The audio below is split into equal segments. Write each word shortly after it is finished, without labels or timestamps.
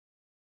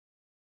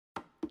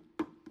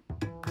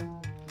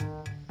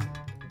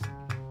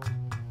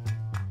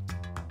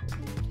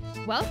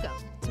Welcome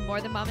to More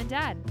Than Mom and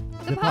Dad,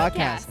 The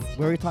podcast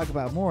where we talk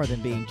about more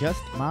than being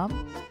just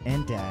mom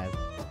and dad.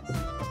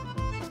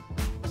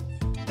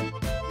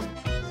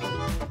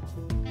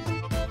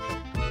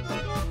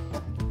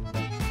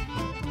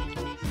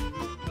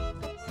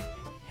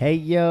 Hey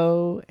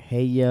yo,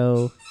 hey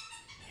yo,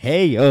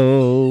 hey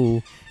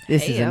yo.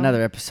 This is Hey-yo.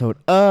 another episode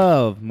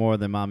of More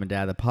Than Mom and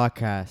Dad, the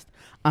podcast.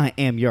 I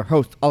am your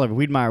host, Oliver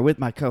Wiedmeyer, with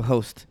my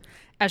co-host,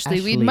 Ashley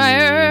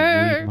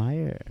Wiedmeyer.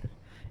 Wiedmeyer.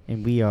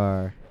 And we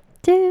are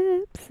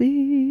tipsy.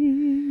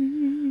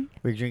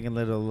 We're drinking a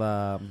little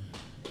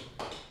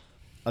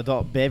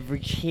adult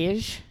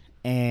beverages,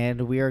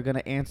 and we are going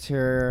to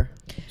answer.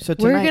 So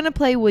tonight, We're going to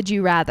play Would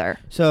You Rather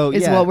is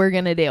yeah, what we're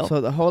going to do.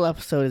 So the whole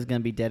episode is going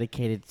to be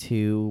dedicated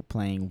to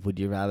playing Would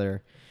You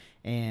Rather.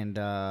 And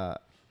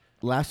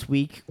last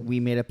week, we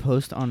made a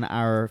post on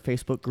our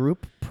Facebook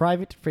group,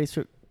 private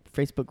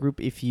Facebook group.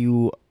 If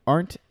you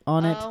aren't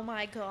on it, Oh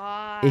my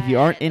God. if you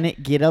aren't in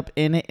it, get up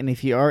in it. And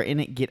if you are in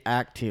it, get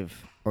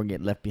active or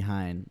get left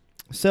behind.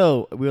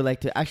 So we would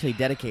like to actually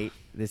dedicate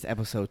this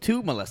episode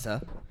to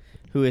Melissa,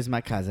 who is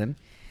my cousin.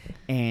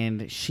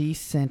 And she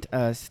sent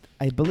us,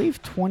 I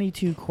believe,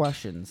 22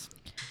 questions.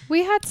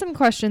 We had some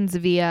questions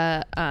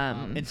via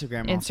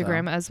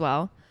Instagram as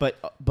well.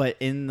 But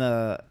in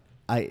the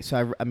I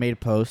made a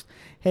post.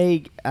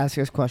 Hey, ask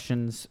us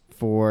questions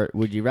for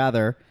Would You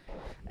Rather,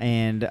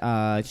 and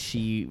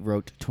she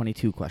wrote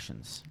 22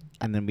 questions,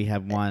 and then we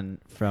have one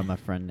from a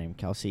friend named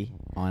Kelsey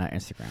on our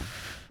Instagram.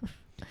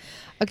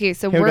 Okay,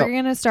 so Here we we're go.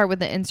 going to start with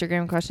the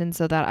Instagram question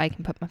so that I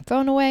can put my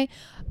phone away.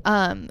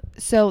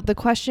 So the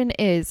question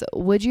is,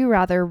 would you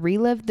rather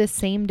relive the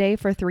same day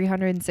for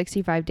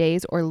 365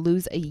 days or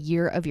lose a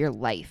year of your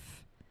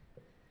life?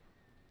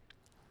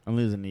 I'm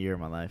losing a year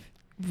of my life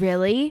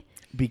Really?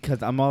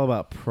 because I'm all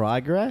about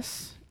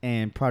progress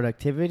and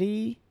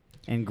productivity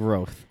and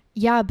growth.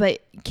 Yeah, but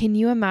can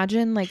you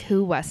imagine like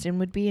who Weston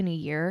would be in a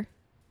year?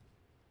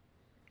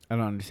 I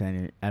don't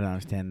understand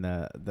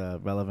the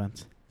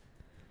relevance.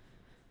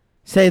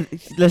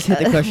 Let's hit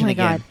the question Oh my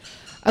again. God.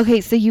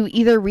 Okay, so you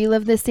either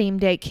relive the same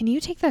day. Can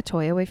you take that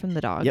toy away from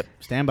the dog? Yep,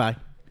 stand by.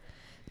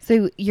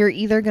 So you're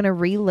either going to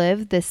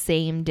relive the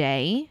same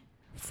day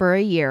for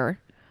a year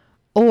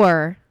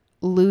or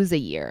lose a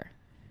year.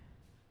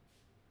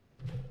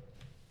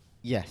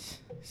 Yes,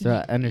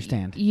 so I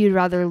understand. You'd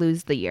rather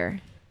lose the year.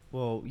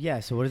 Well, yeah.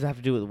 So what does that have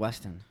to do with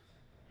Weston?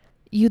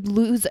 You'd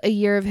lose a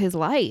year of his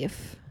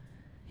life.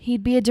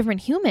 He'd be a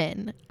different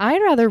human.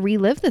 I'd rather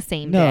relive the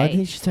same No, day. I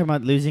think she's talking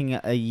about losing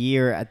a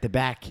year at the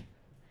back.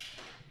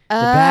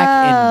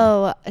 back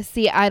Oh,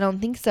 see, I don't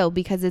think so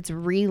because it's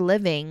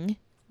reliving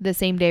the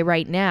same day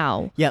right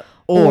now. Yep.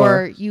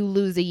 Or you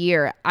lose a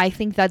year. I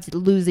think that's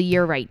lose a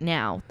year right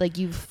now. Like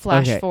you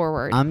flash Okay,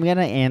 forward. I'm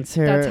gonna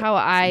answer That's how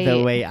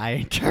the way I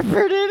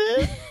interpreted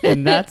it,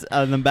 and that's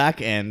on the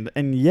back end.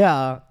 And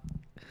yeah,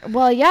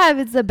 Well, yeah, if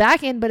it's the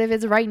back end, but if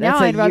it's right now,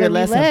 that's I'd rather year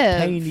less of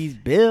paying relive. these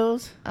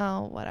bills.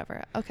 Oh,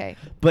 whatever. Okay.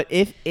 But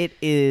if it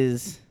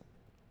is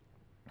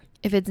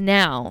If it's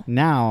now.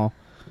 now,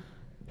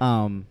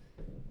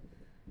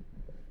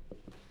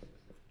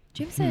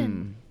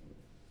 Jimson.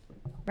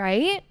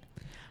 Right?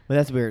 well,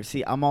 that's weird.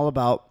 See, I'm all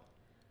about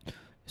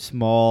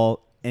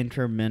small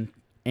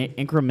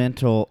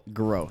incremental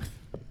growth.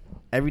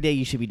 Every day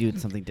you should be doing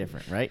something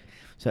different, right?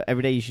 So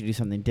every day you should do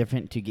something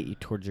different to get you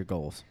towards your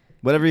goals.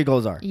 Whatever your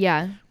goals are.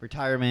 Yeah.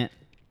 Retirement,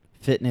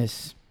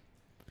 fitness,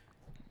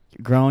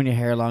 growing your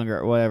hair longer,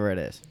 or whatever it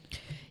is.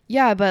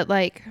 Yeah, but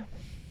like,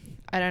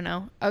 I don't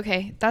know.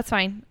 Okay, that's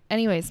fine.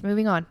 Anyways,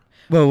 moving on.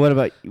 Well, what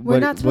about We're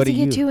not supposed to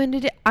get too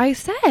into I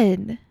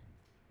said.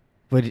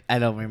 I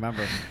don't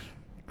remember.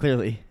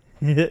 Clearly.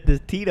 This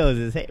Tito's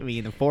is hitting me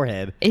in the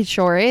forehead. It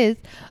sure is.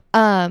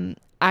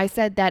 I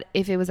said that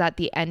if it was at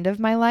the end of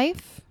my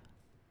life,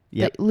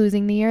 Yep.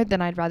 losing the year,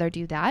 then I'd rather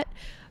do that.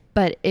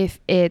 But if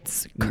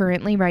it's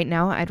currently right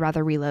now, I'd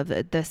rather relive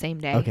it the same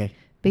day. Okay.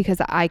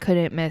 Because I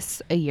couldn't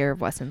miss a year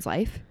of Weston's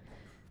life.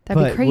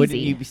 That'd be But crazy. wouldn't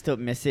you still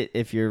miss it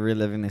if you're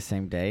reliving the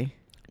same day?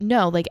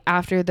 No, like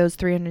after those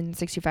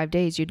 365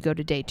 days, you'd go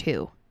to day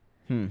 2.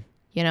 You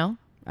know?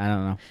 I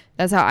don't know.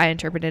 That's how I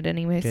interpret it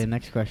anyways. Okay,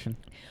 next question.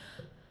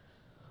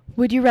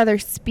 Would you rather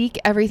speak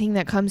everything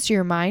that comes to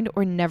your mind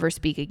or never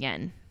speak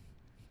again?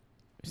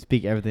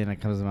 Speak everything that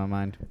comes to my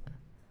mind.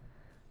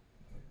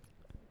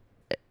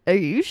 Are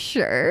you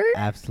sure?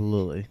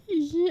 Absolutely.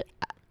 Yeah.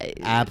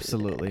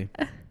 Absolutely.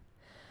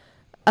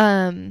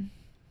 Um,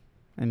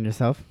 And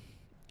yourself?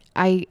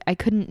 I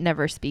couldn't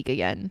never speak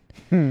again.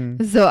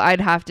 Hmm. So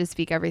I'd have to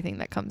speak everything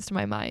that comes to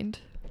my mind.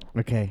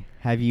 Okay.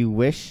 Have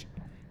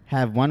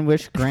one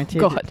wish granted?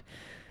 God.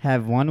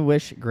 Have one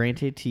wish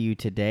granted to you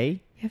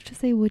today? You have to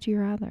say, would you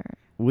rather?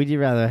 Would you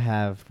rather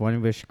have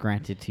one wish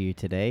granted to you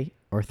today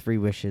or 3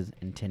 wishes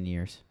in 10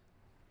 years?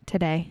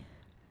 Today.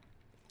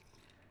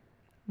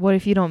 What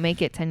if you don't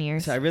make it 10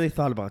 years? So I really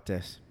thought about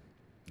this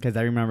because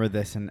I remember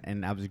this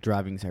and I was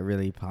driving, so I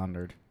really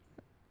pondered.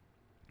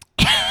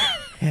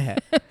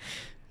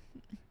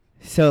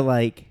 So,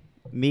 like,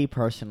 me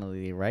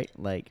personally, right?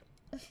 Like,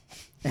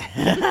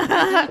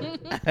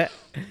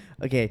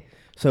 okay,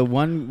 So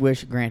 1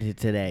 wish granted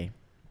today,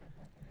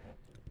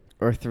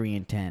 or 3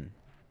 in 10.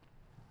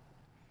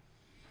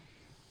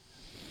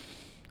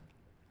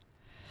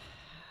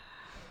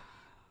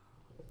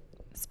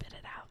 Spit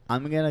it out.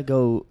 I'm gonna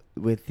go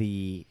with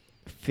the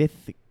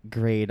 5th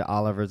grade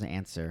Oliver's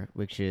answer,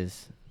 which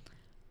is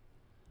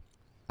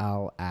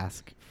I'll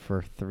ask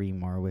for 3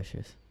 more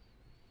wishes.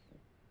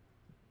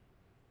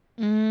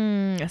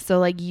 So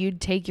like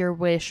you'd take your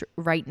wish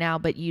right now,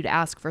 but you'd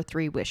ask for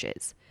 3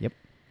 wishes. Yep.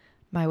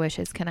 My wish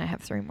is, can I have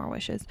 3 more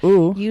wishes?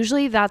 Ooh.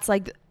 Usually that's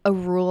like a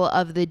rule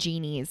of the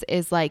genies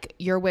is like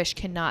your wish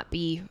cannot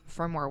be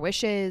for more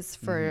wishes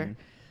for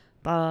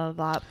blah,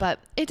 blah, blah. But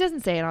it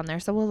doesn't say it on there,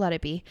 so we'll let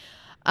it be.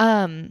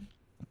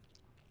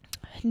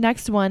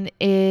 Next one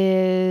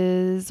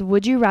is,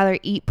 would you rather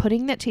eat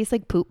pudding that tastes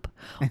like poop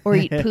or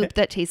eat poop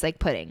that tastes like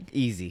pudding?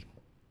 Easy.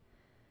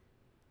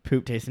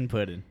 Poop tasting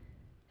pudding.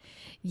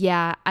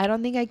 Yeah, I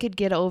don't think I could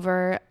get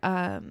over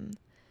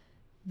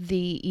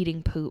the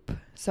eating poop.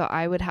 So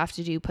I would have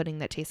to do pudding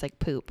that tastes like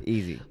poop.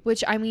 Easy.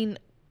 Which, I mean,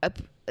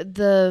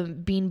 the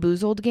Bean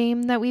Boozled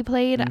game that we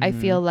played, I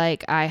feel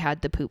like I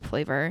had the poop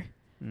flavor.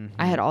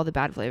 I had all the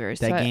bad flavors.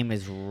 That so game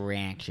is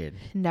rancid.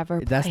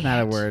 Never That's played not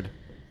a it. word.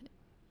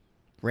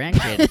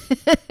 Rancid.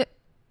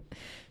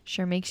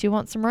 Sure makes you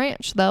want some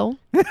ranch, though.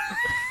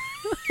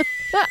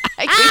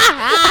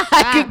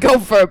 I could go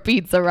for a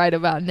pizza right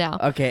about now.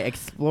 Okay,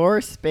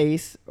 explore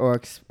space or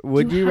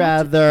would you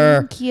have to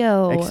rather think,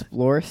 yo.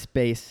 explore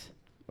space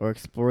or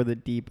explore the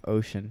deep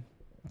ocean?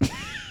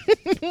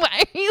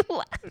 Why are you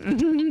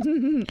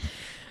laughing?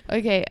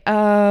 Okay,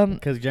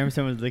 Because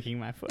Jameson was licking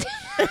my foot.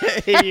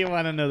 You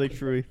want to know the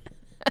truth.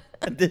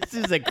 This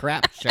is a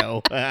crap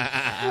show.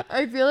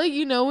 I feel like,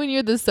 you know, when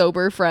you're the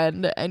sober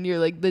friend and you're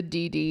like the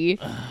DD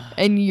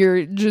and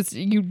you're just,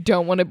 you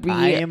don't want to be.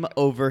 I am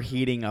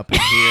overheating up in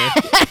here.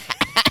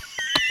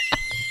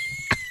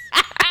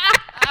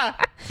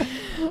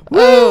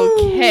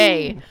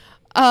 Okay.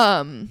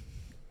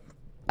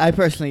 I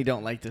personally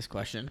don't like this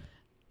question.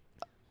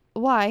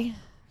 Why?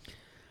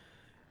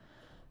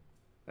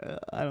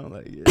 I don't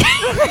like it.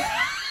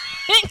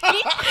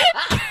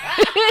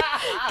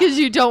 Because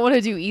you don't want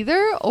to do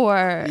either,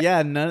 or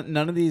Yeah,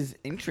 none of these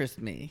interest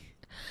me.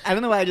 I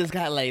don't know why I just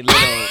got like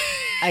little.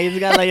 I just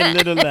got like a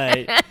little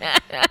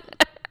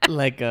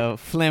like a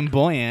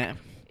flamboyant.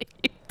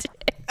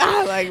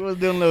 I like was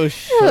doing a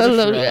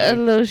little a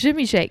little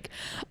shimmy shake.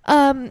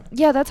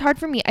 Yeah, that's hard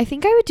for me. I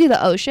think I would do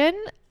the ocean.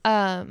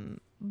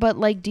 But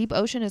like deep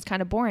ocean is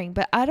kind of boring.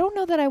 But I don't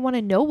know that I want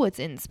to know what's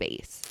in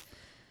space.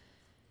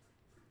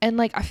 And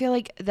like I feel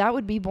like that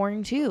would be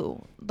boring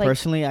too. Like,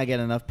 personally, I get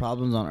enough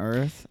problems on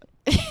Earth.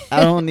 I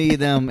don't need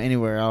them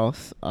anywhere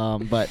else.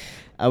 But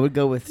I would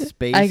go with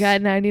space. I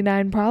got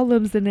 99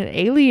 problems and an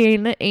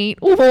alien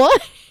ain't one.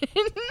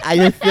 I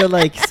just feel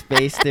like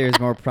space. There's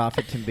more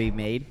profit to be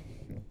made.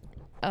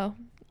 Oh,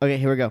 Okay,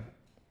 here we go.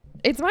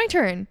 it's my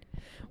turn.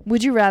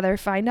 Would you rather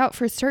find out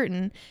for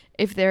certain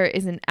if there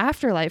is an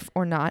afterlife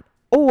or not,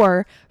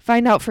 or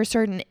find out for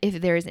certain if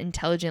there is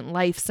intelligent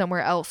life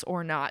somewhere else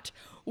or not?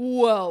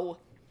 Whoa.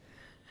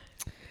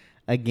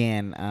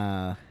 Again,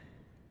 I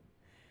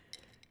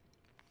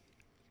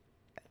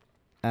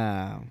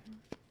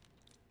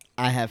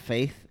have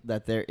faith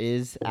that there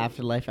is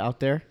afterlife out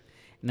there,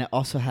 and I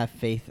also have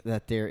faith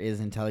that there is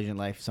intelligent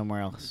life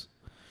somewhere else.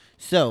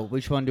 So,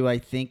 which one do I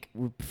think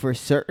for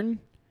certain?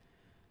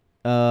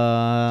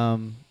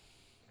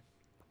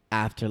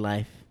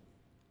 Afterlife.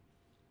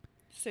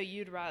 So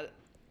you'd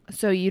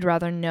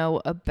rather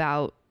know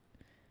about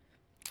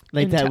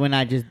Like that when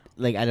I just,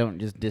 like, I don't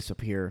just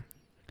disappear.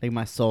 Like,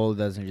 my soul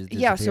doesn't just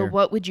disappear. Yeah, so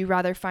what would you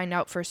rather find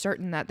out for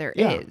certain that there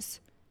is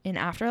in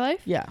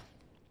afterlife? Yeah.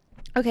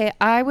 Okay,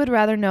 I would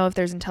rather know if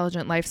there's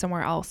intelligent life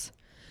somewhere else.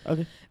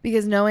 Okay.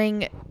 Because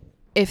knowing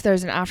if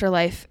there's an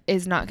afterlife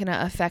is not going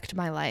to affect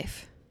my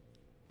life.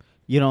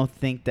 You don't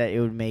think that it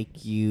would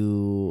make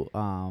you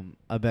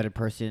a better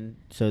person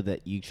so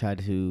that you try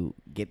to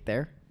get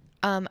there?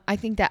 I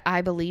think that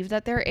I believe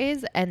that there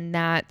is, and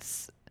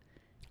that's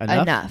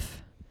Enough?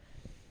 enough.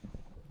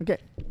 Okay.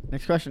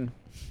 Next question.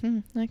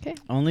 Okay.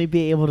 Only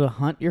be able to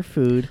hunt your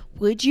food.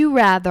 Would you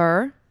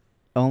rather?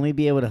 Only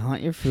be able to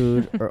hunt your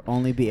food or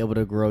only be able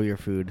to grow your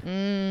food?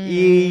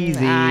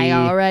 Easy. I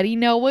already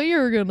know what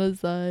you're going to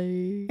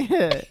say.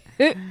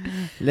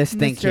 Let's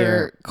think Mr.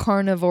 here.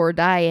 Carnivore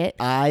diet.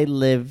 I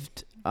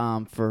lived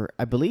for,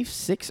 I believe,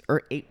 6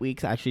 or 8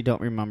 weeks. I actually don't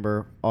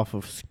remember. Off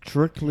of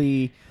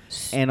strictly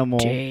animal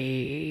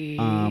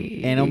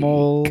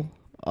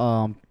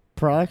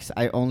products.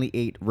 I only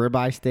ate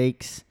ribeye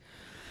steaks,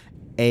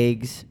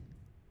 eggs,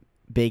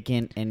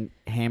 bacon, and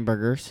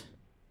hamburgers.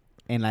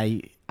 And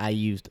I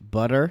used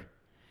butter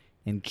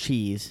and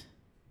cheese,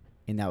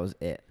 and that was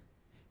it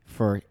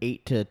for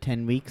 8 to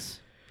 10 weeks.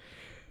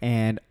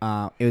 And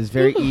it was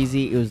very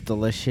easy. It was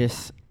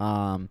delicious.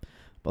 A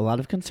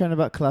lot of concern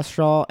about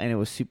cholesterol, and it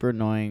was super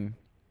annoying.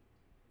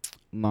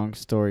 Long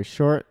story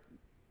short,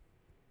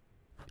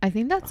 I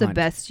think that's the Hunt.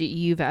 best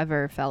you've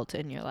ever felt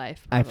in your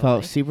life. I felt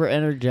probably. super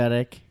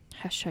energetic.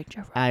 Hashtag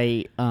Joe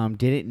Rogan. I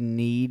didn't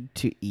need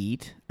to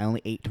eat. I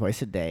only ate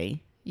twice a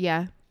day.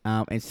 Yeah.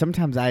 And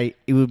sometimes it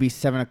would be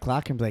 7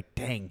 o'clock and be like,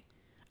 dang,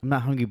 I'm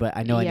not hungry, but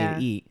I know I Yeah. need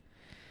to eat.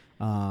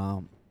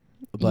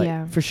 But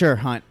Yeah. for sure,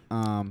 hunt.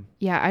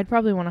 Yeah, I'd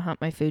probably want to hunt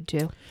my food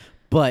too.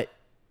 But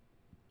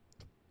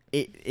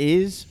it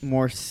is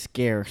more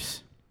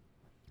scarce.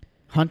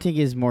 Hunting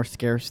is more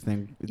scarce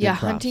than Yeah,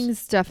 crops.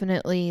 hunting's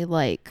definitely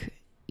like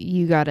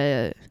you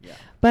gotta. Yeah.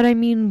 But I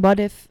mean, what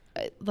if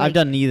like I've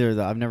done neither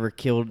though. I've never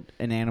killed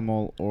an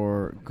animal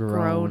or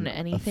grown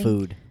anything? a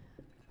food.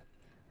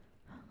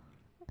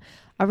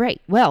 All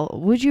right. Well,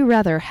 would you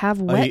rather have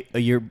wet?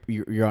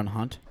 You're on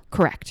hunt.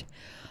 Correct.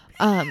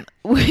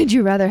 Would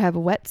you rather have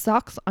wet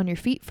socks on your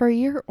feet for a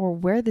year or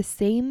wear the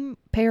same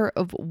pair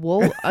of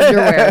wool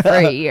underwear for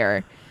a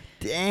year?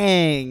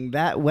 Dang,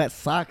 that wet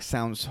sock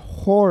sounds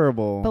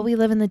horrible. But we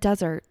live in the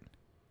desert.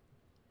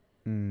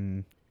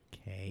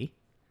 Okay.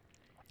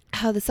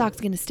 How the sock's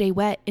gonna stay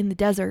wet in the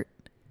desert?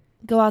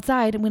 Go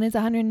outside when it's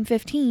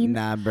 115.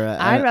 Nah, bruh.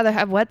 I'd rather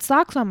have wet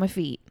socks on my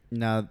feet.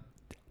 No,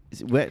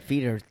 wet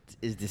feet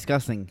is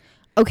disgusting.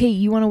 Okay,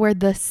 you want to wear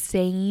the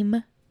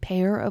same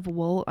pair of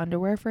wool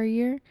underwear for a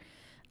year?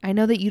 I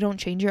know that you don't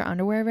change your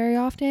underwear very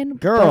often.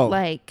 Girl. But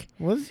like,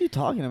 What is you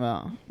talking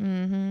about?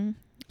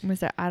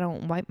 I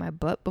don't wipe my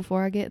butt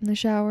before I get in the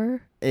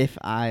shower.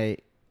 Okay,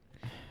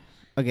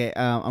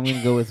 I'm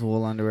gonna go with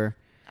wool underwear.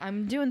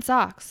 I'm doing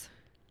socks.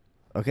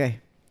 Okay.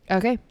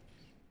 Okay.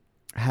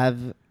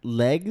 Have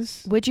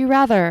legs? Would you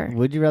rather?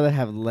 Would you rather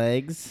have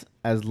legs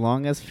as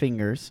long as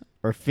fingers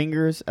or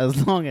fingers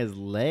as long as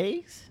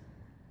legs?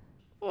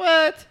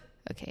 What?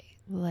 Okay,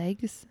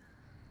 legs.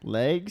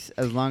 Legs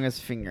as long as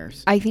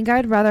fingers. I think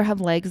I'd rather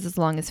have legs as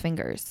long as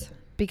fingers.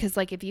 Because,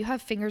 like, if you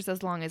have fingers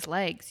as long as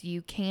legs,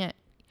 you can't...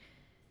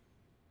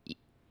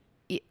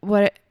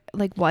 What?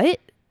 Like,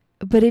 what?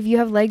 But if you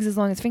have legs as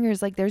long as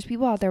fingers, like, there's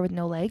people out there with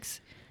no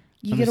legs.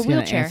 You get a I'm just gonna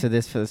wheelchair. answer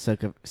this for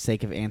the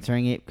sake of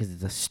answering it because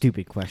it's a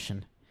stupid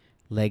question.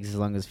 Legs as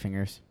long as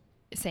fingers.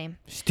 Same.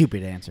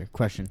 Stupid answer.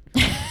 Question.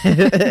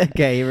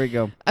 Okay, here we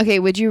go. Okay,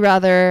 would you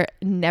rather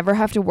never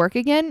have to work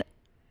again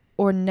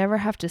or never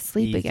have to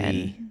sleep Easy.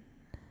 again?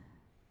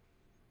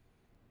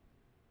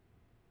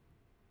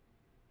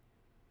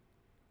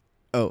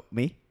 Oh,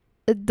 me?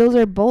 Those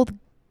are both...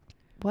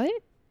 What?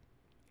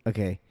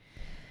 Okay.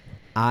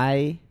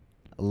 I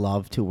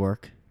love to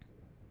work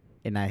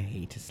and I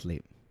hate to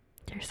sleep.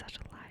 You're such a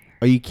liar.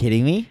 Are you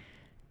kidding me?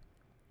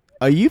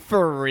 Are you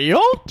for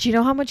real? Do you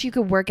know how much you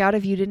could work out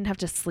if you didn't have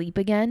to sleep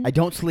again? I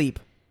don't sleep.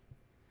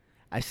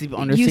 I sleep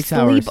under you 6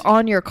 hours. sleep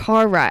on your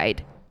car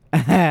ride.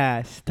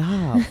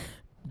 Stop.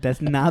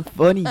 That's not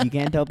funny. You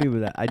can't tell people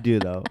that. I do,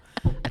 though.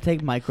 I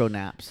take micro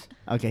naps.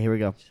 Okay, here we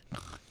go.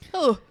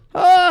 Oh.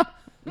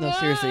 No,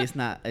 seriously, it's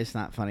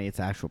not funny. It's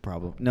an actual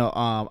problem.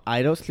 No,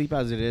 I don't sleep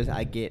as it is.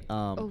 I get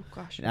Oh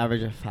gosh. an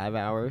average of 5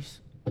 hours.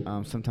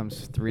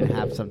 Sometimes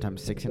 3.5,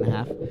 sometimes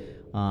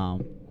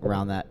 6.5.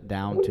 Round that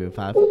down to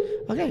 5.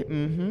 Okay.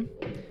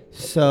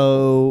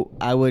 So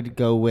I would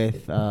go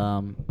with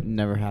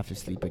never have to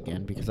sleep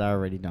again because I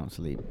already don't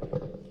sleep.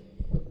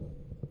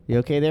 You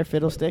okay there,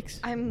 Fiddlesticks?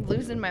 I'm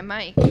losing my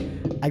mic.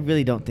 I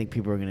really don't think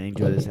people are gonna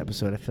enjoy this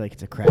episode. I feel like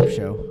it's a crap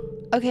show.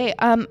 Okay,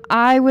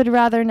 I would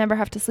rather never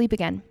have to sleep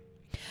again.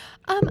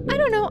 I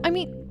don't know. I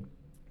mean,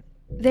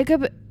 they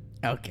could.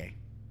 Okay.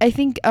 I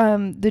think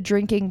the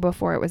drinking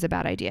before it was a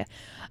bad idea.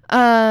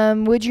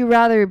 Would you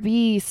rather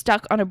be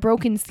stuck on a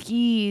broken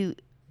ski?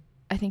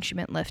 I think she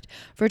meant lift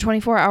for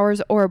 24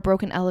 hours or a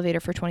broken elevator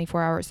for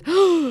 24 hours.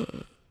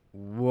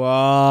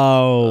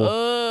 Whoa.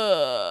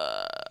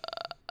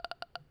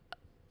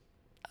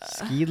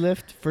 Ski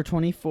lift for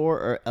 24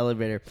 or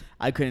elevator?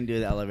 I couldn't do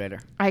the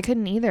elevator. I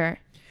couldn't either.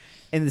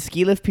 In the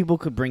ski lift, people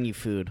could bring you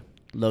food,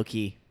 low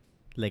key,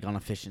 like on a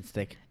fishing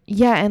stick.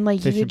 Yeah, and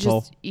like Fishing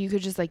pole. you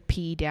could just like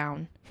pee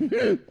down,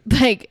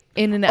 like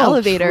in an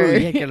elevator. True.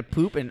 You gotta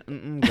poop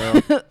and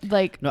girl.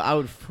 Like No, I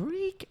would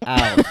freak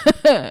out.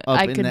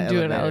 I couldn't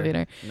do an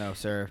elevator, No,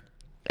 sir.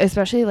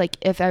 especially like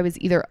if I was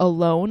either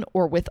alone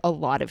or with a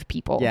lot of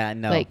people. Yeah,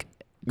 no. Like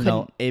No,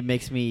 couldn't. it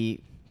makes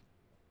me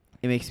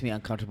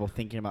uncomfortable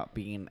thinking about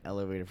being in an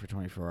elevator for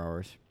 24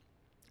 hours.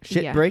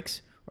 Shit Yeah.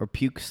 breaks or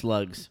puke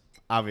slugs,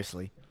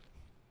 obviously.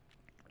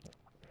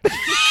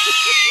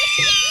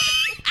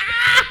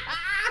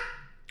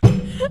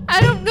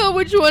 I don't know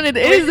which one it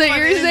is that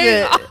you're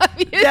saying.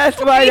 Obviously. That's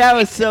why that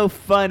was so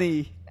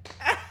funny.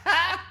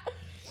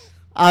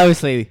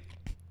 Obviously,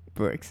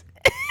 bricks.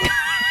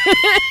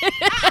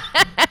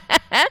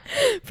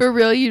 For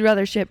real, you'd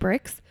rather shit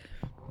bricks?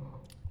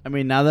 I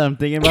mean, now that I'm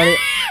thinking about it,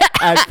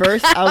 at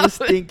first I was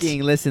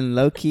thinking, listen,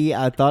 low key,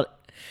 I thought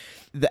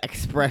the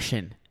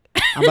expression,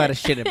 I'm about to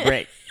shit a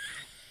brick.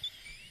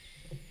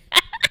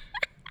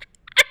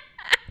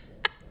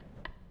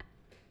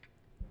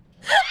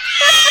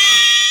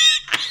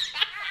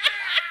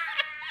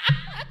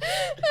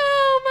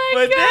 Oh my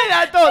But god! then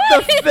I thought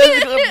the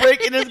physical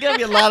brick, and there's gonna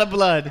be a lot of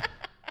blood,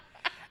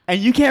 and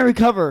you can't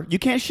recover. You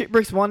can't shit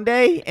bricks one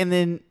day and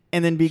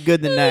then be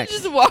good the next.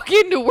 Just walk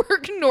into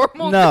work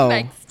normal No. the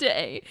next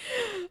day.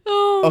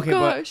 Oh Okay,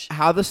 gosh. but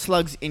how the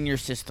slugs in your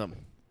system?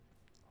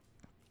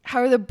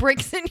 How are the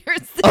bricks in your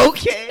system?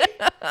 Okay.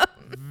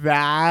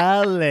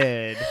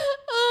 Valid.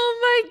 Oh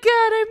my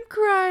god, I'm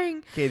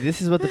crying. Okay,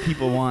 this is what the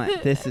people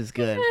want. This is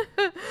good.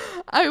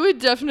 I would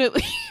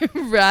definitely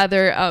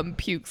rather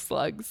puke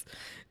slugs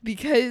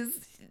because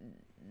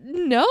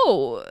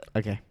no.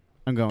 Okay,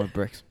 I'm going with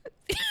bricks.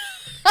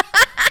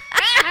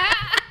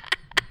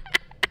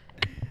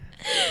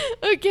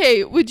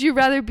 Okay, would you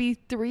rather be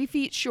 3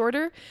 feet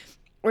shorter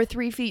or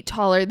 3 feet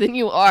taller than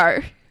you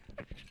are?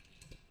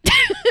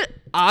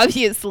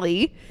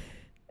 Obviously.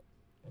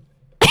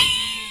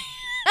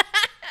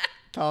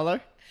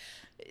 Taller?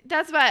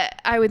 That's what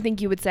I would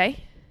think you would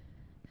say.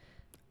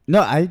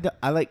 No,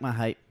 I like my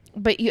height.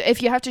 But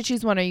if you have to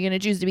choose one, are you going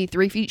to choose to be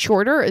 3 feet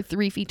shorter or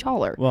 3 feet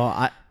taller?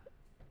 Well,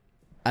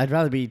 I'd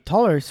rather be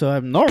taller so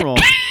I'm normal.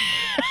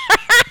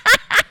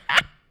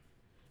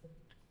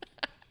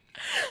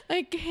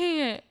 I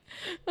can't.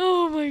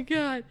 Oh my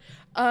god.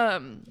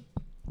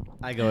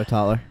 I go with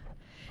taller.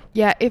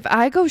 Yeah, if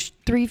I go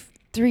 3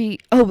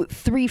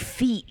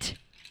 feet.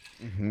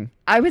 Mm-hmm.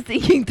 I was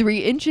thinking 3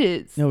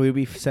 inches. No, we'd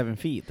be 7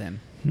 feet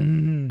then.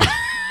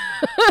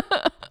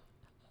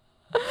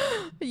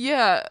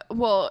 Yeah,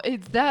 well,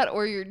 it's that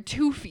or you're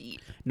 2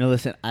 feet. No,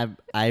 listen,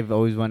 I've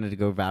always wanted to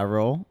go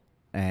viral,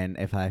 and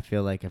if I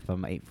feel like if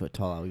I'm 8 foot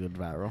tall, I'll go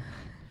viral.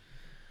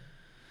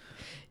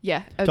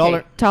 Yeah.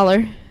 Okay.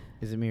 Taller.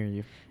 Is it me or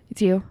you?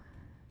 It's you.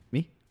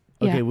 Me?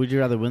 Yeah. Okay, would you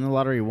rather win the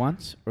lottery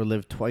once or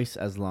live twice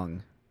as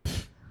long?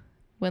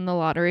 Win the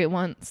lottery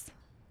once.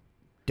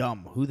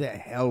 Dumb. Who the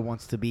hell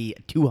wants to be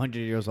 200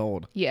 years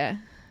old? Yeah.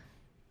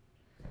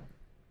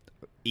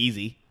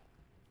 Easy.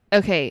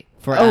 Okay.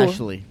 For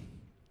Ashley.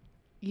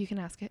 You can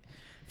ask it.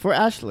 For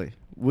Ashley,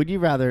 would you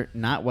rather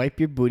not wipe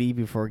your booty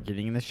before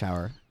getting in the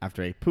shower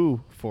after a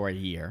poo for a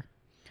year,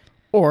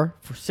 or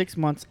for 6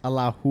 months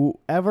allow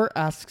whoever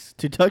asks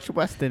to touch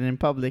Weston in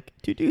public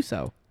to do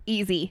so?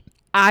 Easy.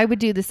 I would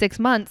do the 6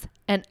 months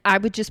and I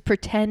would just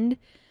pretend.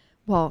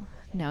 Well,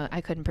 no,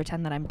 I couldn't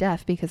pretend that I'm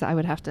deaf because I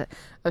would have to.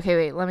 Okay,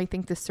 wait, let me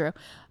think this through.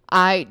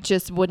 I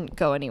just wouldn't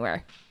go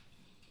anywhere.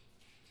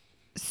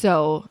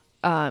 So,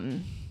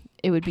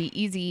 it would be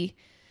easy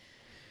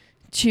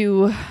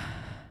to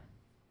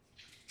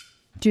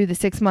do the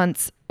 6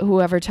 months,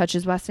 whoever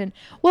touches Weston.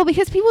 Well,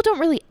 because people don't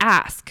really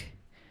ask.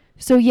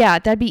 So, yeah,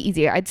 that'd be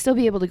easier. I'd still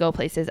be able to go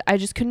places. I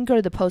just couldn't go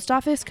to the post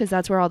office because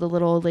that's where all the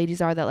little old ladies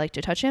are that like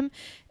to touch him.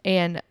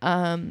 And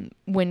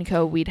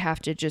Winco, we'd have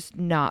to just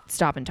not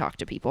stop and talk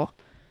to people.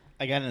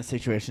 I got in a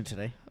situation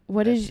today.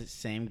 What That's is the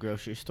same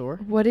grocery store?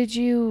 What did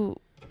you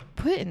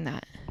put in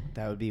that?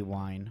 That would be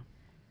wine.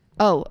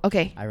 Oh,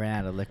 okay. I ran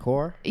out of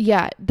liquor.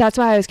 Yeah, that's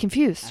why I was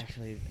confused.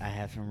 Actually, I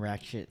have some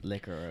ratchet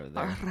liquor over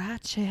there.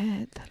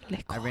 Ratchet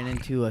liquor. I ran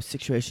into a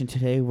situation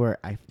today where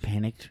I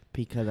panicked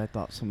because I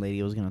thought some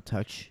lady was going to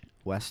touch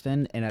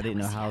Weston, and I didn't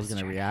know how I was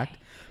going to react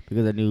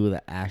because I knew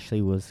that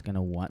Ashley was going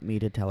to want me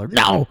to tell her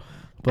no.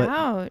 But,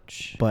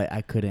 ouch. But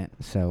I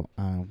couldn't, so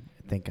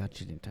thank God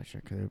she didn't touch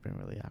her because it would have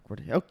been really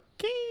awkward.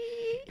 Okay.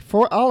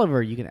 For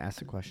Oliver, you can ask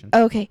the question.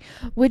 Okay.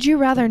 Would you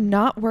rather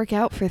not work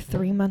out for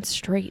 3 months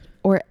straight,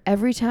 or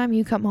every time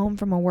you come home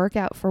from a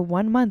workout for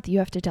 1 month, you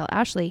have to tell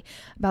Ashley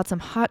about some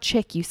hot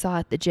chick you saw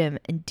at the gym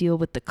and deal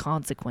with the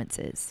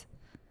consequences?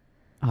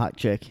 Hot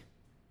chick.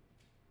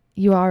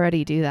 You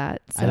already do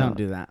that. So, I don't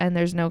do that. And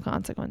there's no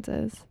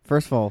consequences.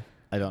 First of all,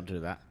 I don't do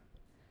that.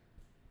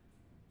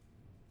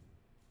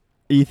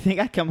 You think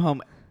I come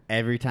home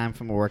every time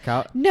from a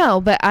workout? No,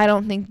 but I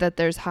don't think that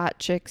there's hot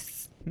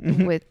chicks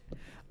with...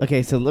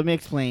 Okay, so let me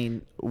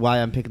explain why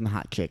I'm picking the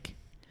hot chick.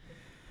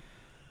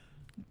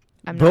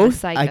 I'm not a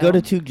psycho. I go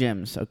to 2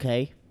 gyms,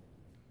 okay?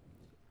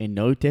 In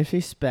no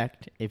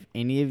disrespect, if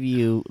any of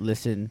you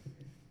listen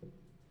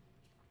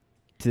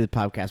to the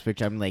podcast,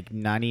 which I'm like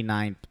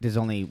 99, there's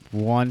only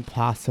one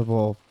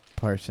possible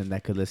person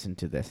that could listen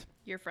to this.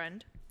 Your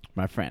friend?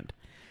 My friend.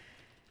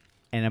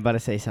 And I'm about to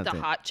say something.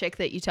 The hot chick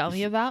that you tell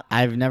me about?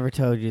 I've never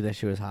told you that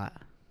she was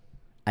hot.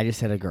 I just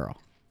said a girl.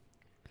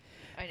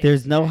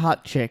 There's no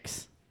hot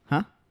chicks.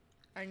 Huh?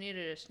 I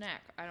needed a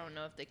snack. I don't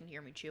know if they can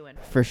hear me chewing.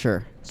 For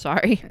sure.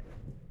 Sorry.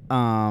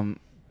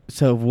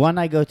 So one,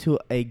 I go to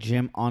a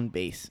gym on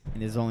base,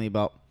 and there's only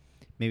about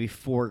maybe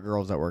 4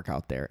 girls that work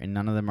out there, and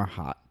none of them are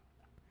hot.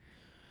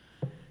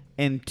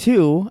 And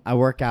 2, I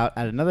work out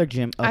at another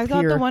gym up here. I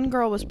thought the one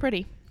girl was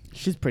pretty.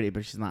 She's pretty,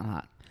 but she's not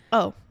hot.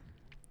 Oh.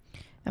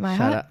 Am I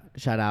hot?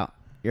 Shout out.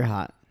 You're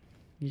hot.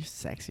 You're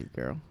sexy,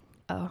 girl.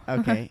 Oh.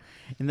 Okay.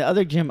 And the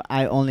other gym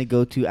I only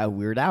go to at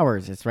weird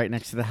hours. It's right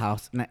next to the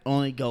house, and I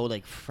only go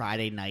like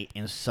Friday night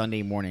and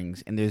Sunday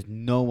mornings, and there's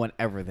no one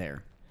ever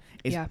there.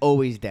 It's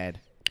always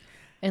dead.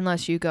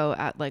 Unless you go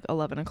at like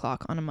 11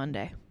 o'clock on a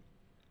Monday.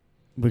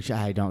 Which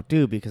I don't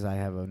do because I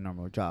have a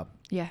normal job.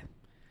 Yeah.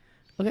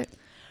 Okay.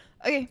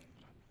 Okay.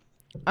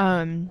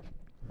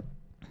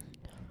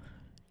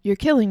 You're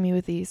killing me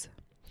with these.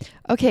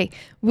 Okay.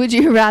 Would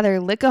you rather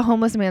lick a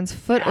homeless man's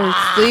foot or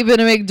sleep in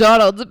a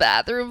McDonald's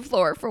bathroom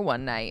floor for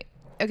one night?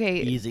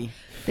 Okay. Easy.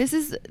 This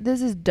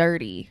is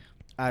dirty.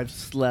 I've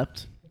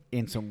slept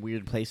in some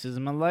weird places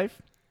in my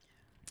life.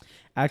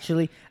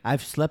 Actually,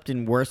 I've slept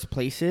in worse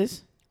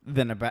places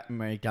than a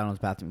McDonald's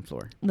bathroom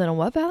floor. Then a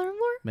what bathroom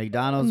floor?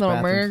 McDonald's No,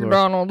 bathroom floor.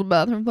 McDonald's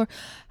bathroom floor.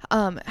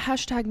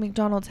 Hashtag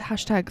McDonald's.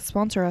 Hashtag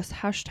sponsor us.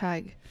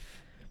 Hashtag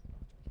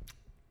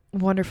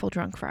wonderful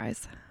drunk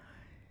fries.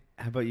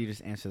 How about you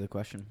just answer the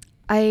question?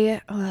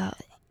 Okay,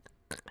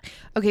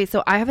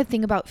 so I have a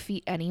thing about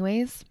feet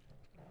anyways.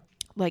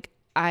 Like,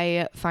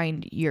 I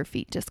find your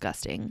feet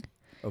disgusting.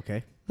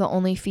 Okay. The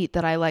only feet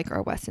that I like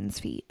are Weston's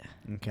feet.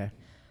 Okay.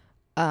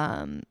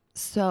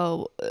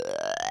 So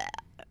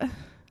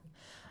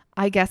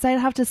I guess I'd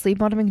have to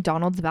sleep on a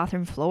McDonald's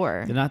bathroom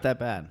floor. They're not that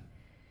bad.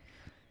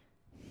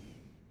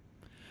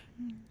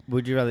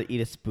 Would you rather eat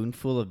a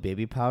spoonful of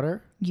baby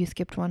powder? You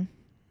skipped one.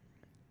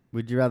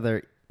 Would you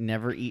rather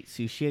never eat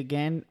sushi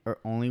again or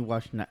only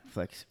watch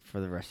Netflix for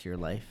the rest of your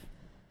life?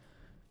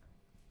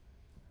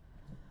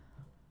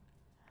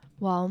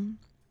 Well,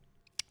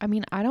 I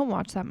mean, I don't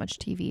watch that much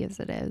TV as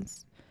it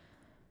is.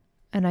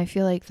 And I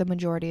feel like the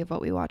majority of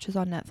what we watch is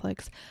on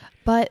Netflix.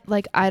 But,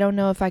 like, I don't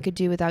know if I could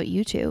do without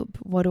YouTube.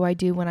 What do I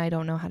do when I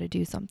don't know how to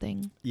do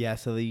something? Yeah,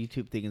 so the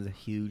YouTube thing is a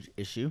huge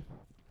issue.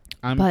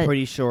 I'm But-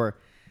 pretty sure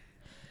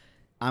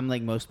I'm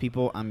like most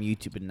people, I'm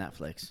YouTube and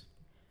Netflix.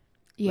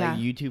 Yeah. Like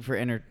YouTube for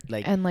and,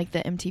 like, the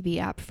MTV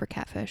app for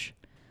Catfish.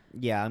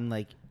 yeah, I'm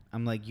like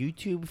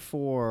YouTube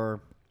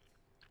for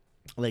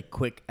like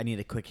quick, I need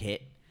a quick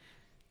hit.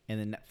 And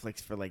then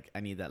Netflix for like, I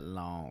need that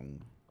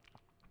long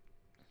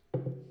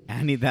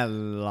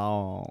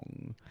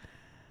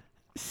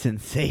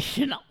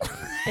sensational.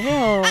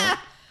 Ew.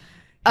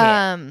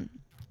 Yeah.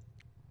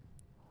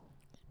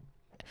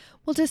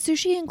 Well, does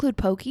sushi include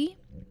poke?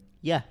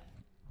 Yeah.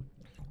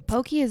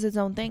 Poke is its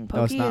own thing. No,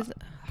 Poke it's not. is...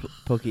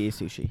 Poke is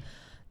sushi.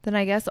 Then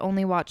I guess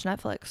only watch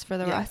Netflix for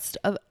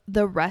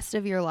the rest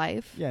of your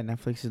life. Yeah,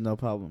 Netflix is no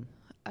problem.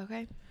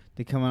 Okay.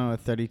 They come out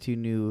with 32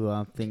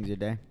 new things a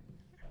day.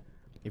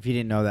 If you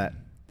didn't know that.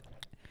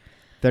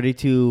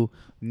 32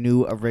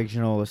 new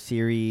original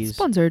series.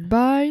 Sponsored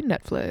by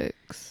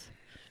Netflix.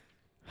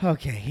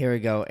 Okay, here we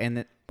go. And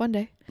the One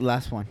day.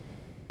 last one.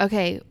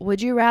 Okay,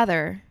 would you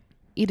rather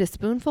eat a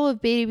spoonful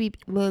of baby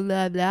blah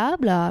blah blah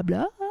blah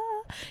blah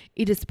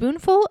eat a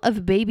spoonful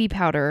of baby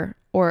powder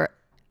or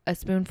a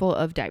spoonful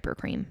of diaper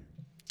cream?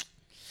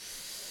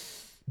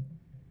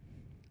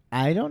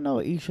 I don't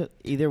know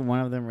either one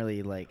of them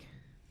really like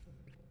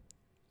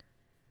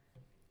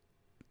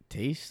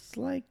tastes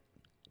like.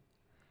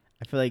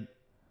 I feel like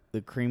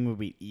the cream would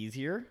be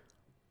easier.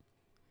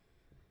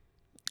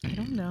 I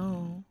don't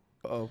know.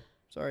 Oh,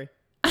 sorry.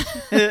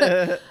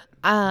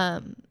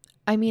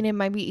 I mean, it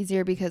might be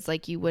easier because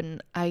like you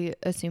wouldn't. I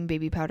assume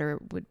baby powder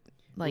would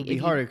like it would be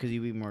harder because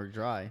you'd be more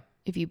dry.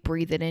 If you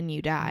breathe it in,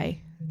 you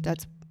die.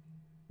 That's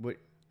What?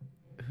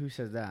 Who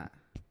says that?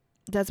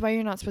 why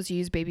you're not supposed to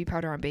use baby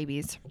powder on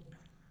babies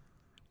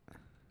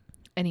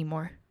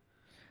anymore.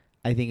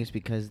 I think it's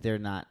because they're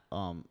not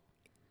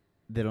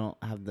they don't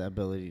have the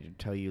ability to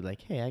tell you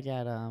like, hey, I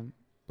got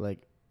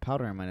like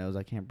powder in my nose,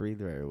 I can't breathe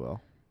very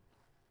well.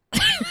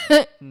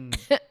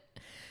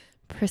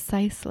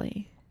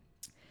 Precisely.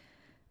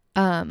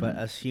 But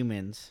us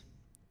humans,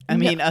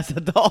 us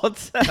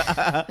adults.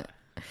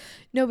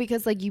 No,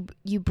 because like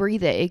you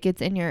breathe it, it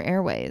gets in your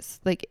airways.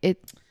 Like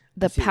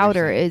the I see what you're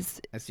powder saying.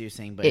 is. I see what you're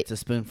saying, but it's a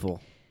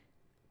spoonful.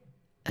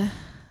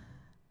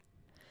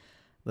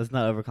 Let's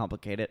not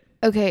overcomplicate it.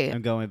 Okay,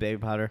 I'm going with baby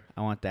powder.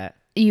 I want that.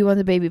 you want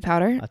the baby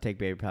powder? I'll take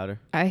baby powder.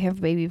 I have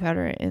baby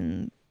powder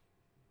in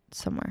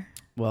somewhere,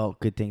 Well,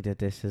 good thing that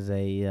this is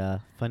a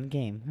fun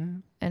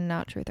game. and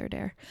not truth or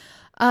dare.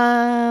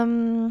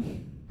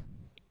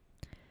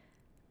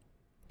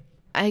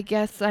 I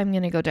guess I'm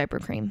gonna go diaper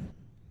cream.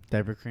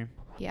 Diaper cream.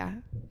 Yeah,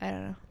 I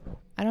don't know.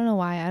 I don't know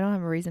why. I don't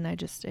have a reason. I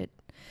just it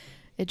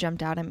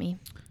jumped out at me.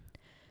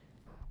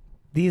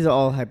 These are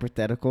all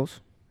hypotheticals.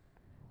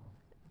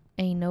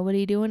 Ain't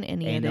nobody doing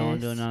any Ain't of no this. one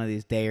doing none of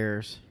these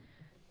dares.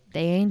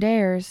 They ain't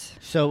dares.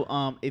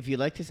 So, if you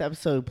like this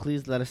episode,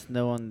 please let us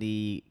know on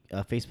the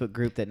Facebook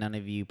group that none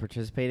of you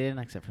participated in,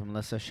 except for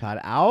Melissa. Shout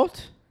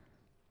out.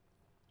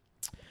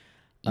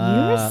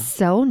 You're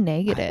so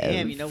negative. I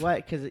am. You know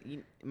what? Because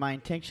my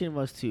intention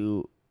was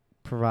to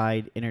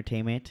provide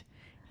entertainment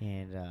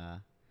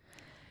and.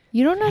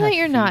 You don't know have that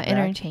you're not feedback.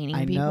 entertaining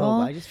I people. know.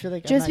 But I just feel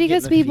like Just I'm not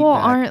because getting the people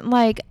feedback. aren't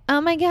like, oh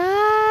my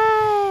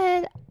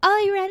God,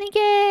 all you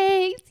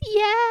renegades,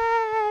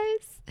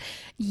 yes,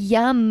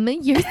 yum,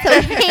 you're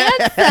so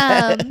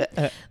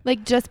handsome.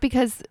 Like just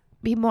because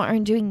people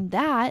aren't doing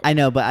that. I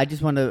know, but I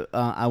just want to.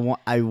 I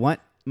want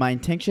my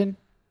intention.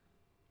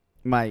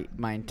 My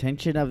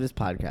intention of this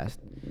podcast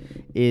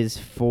is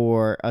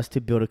for us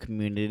to build a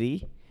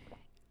community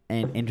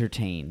and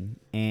entertain.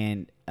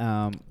 And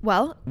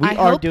Well, we I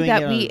are hope doing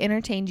that it we on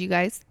entertained you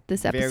guys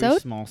this very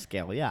episode. small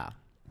scale, yeah.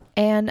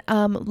 And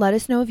let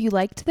us know if you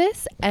liked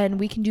this, and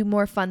we can do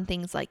more fun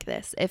things like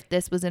this if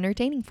this was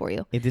entertaining for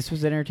you. If this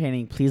was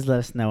entertaining, please let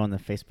us know on the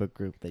Facebook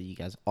group that you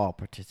guys all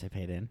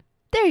participate in.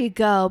 There you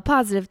go.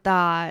 Positive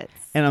thoughts.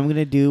 And I'm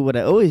gonna do what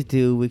I always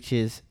do, which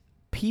is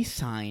peace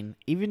sign,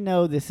 even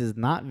though this is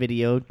not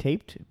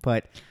videotaped.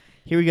 But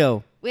here we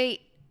go.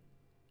 Wait,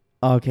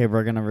 Okay,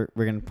 we're gonna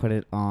put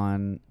it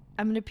on.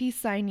 I'm gonna peace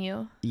sign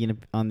you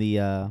On the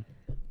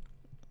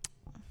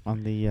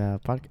on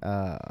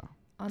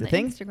the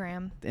thing?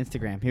 Instagram. The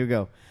Instagram. Here we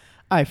go.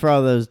 All right, for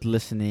all those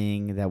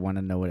listening that want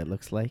to know what it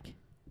looks like,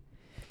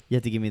 you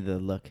have to give me the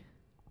look.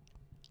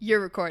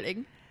 You're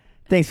recording.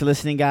 Thanks for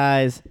listening,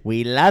 guys.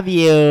 We love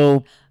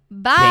you.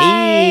 Bye.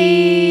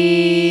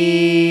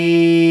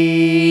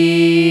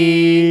 Bye.